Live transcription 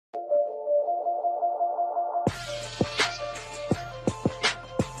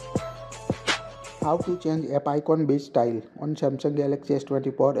How to change app icon beige style on Samsung Galaxy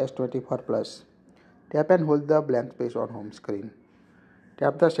S24 S24 Plus. Tap and hold the blank space on home screen.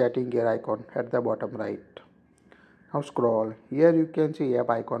 Tap the setting gear icon at the bottom right. Now scroll. Here you can see app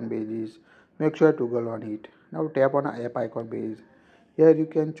icon badges. Make sure to toggle on it. Now tap on app icon badge. Here you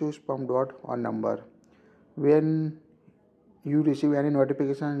can choose from dot or number. When you receive any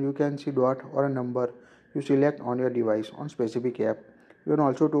notification, you can see dot or a number you select on your device on specific app. You can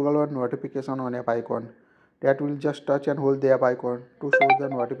also toggle on notification on app icon. That will just touch and hold the app icon to show the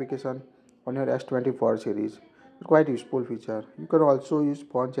notification on your S24 series. It's quite useful feature. You can also use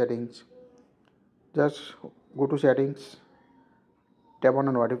phone settings. Just go to settings, tap on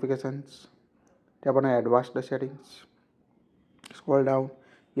the notifications, tap on advanced settings, scroll down.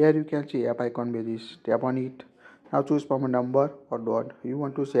 Here you can see app icon badges. Tap on it. Now choose from a number or dot. You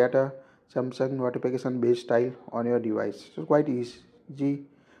want to set a Samsung notification based style on your device. So quite easy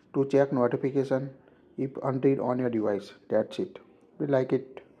to check notification if unread on your device. That's it. If you like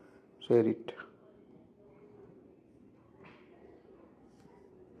it, share it.